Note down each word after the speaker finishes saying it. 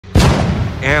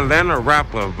Atlanta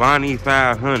rapper Vonnie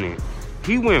 500.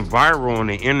 He went viral on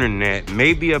the internet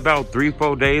maybe about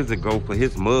 3-4 days ago for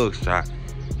his mugshot.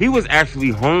 He was actually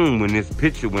home when this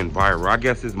picture went viral. I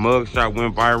guess his mugshot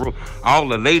went viral. All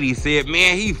the ladies said,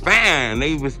 man, he fine.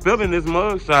 They was feeling his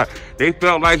mugshot. They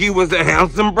felt like he was a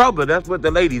handsome brother. That's what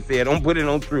the lady said. Don't put it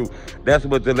on true. That's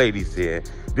what the lady said.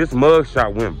 This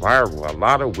mugshot went viral. A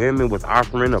lot of women was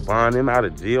offering to bond him out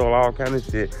of jail, all kind of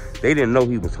shit. They didn't know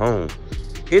he was home.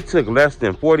 It took less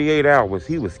than 48 hours.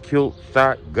 He was killed,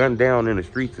 shot, gunned down in the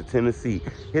streets of Tennessee.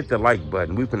 Hit the like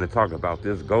button. We finna talk about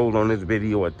this. Gold on this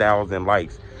video, 1,000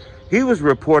 likes. He was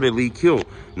reportedly killed.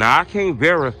 Now, I can't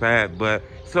verify it, but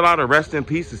it's a lot of rest in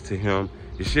pieces to him.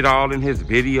 This shit all in his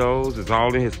videos. It's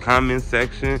all in his comment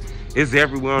section. It's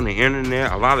everywhere on the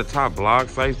internet. A lot of top blog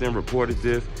sites then reported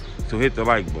this. So hit the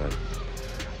like button.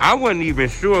 I wasn't even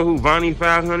sure who Vonnie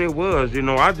 500 was. You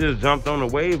know, I just jumped on the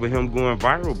wave of him going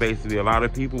viral, basically. A lot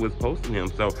of people was posting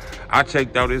him. So I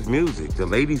checked out his music. The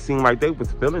ladies seemed like they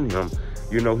was feeling him.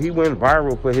 You know, he went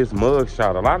viral for his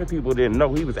mugshot. A lot of people didn't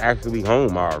know he was actually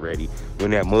home already when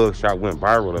that mugshot went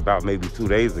viral about maybe 2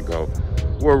 days ago.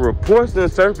 Well, reports then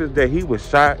surfaced that he was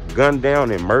shot, gunned down,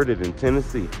 and murdered in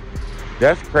Tennessee.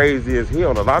 That's crazy as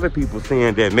hell. A lot of people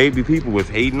saying that maybe people was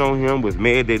hating on him, was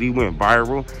mad that he went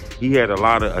viral. He had a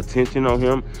lot of attention on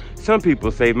him. Some people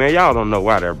say, man, y'all don't know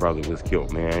why that brother was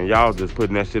killed, man. Y'all just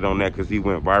putting that shit on that because he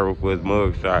went viral for his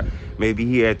mugshot. Maybe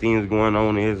he had things going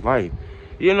on in his life.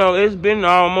 You know, it's been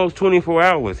almost 24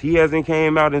 hours. He hasn't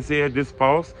came out and said this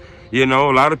false. You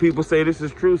know, a lot of people say this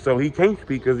is true, so he can't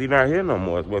speak because he's not here no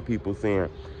more, is what people saying.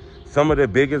 Some of the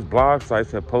biggest blog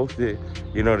sites have posted,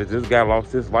 you know, that this guy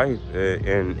lost his life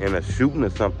in a shooting or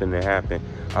something that happened.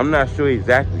 I'm not sure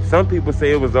exactly. Some people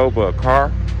say it was over a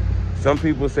car. Some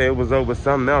people say it was over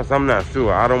something else. I'm not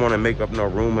sure. I don't want to make up no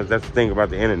rumors. That's the thing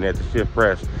about the internet. The shit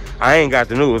fresh. I ain't got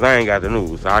the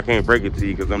news. So I can't break it to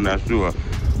you because I'm not sure.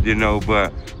 You know,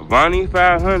 but Vonnie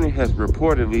 500 has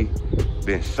reportedly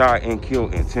been shot and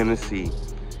killed in Tennessee.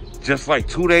 Just like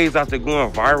 2 days after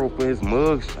going viral for his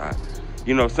mugshot.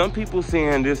 You know, some people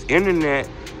saying this internet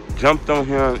jumped on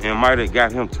him and might have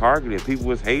got him targeted. People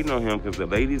was hating on him because the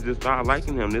ladies just started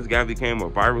liking him. This guy became a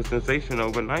viral sensation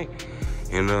overnight.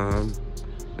 And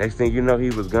next thing you know, he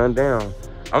was gunned down.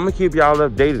 I'm going to keep y'all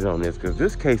updated on this because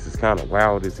this case is kind of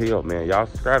wild as hell, man. Y'all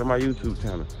subscribe to my YouTube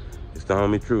channel. It's the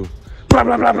homie True. Blah,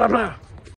 blah, blah, blah, blah.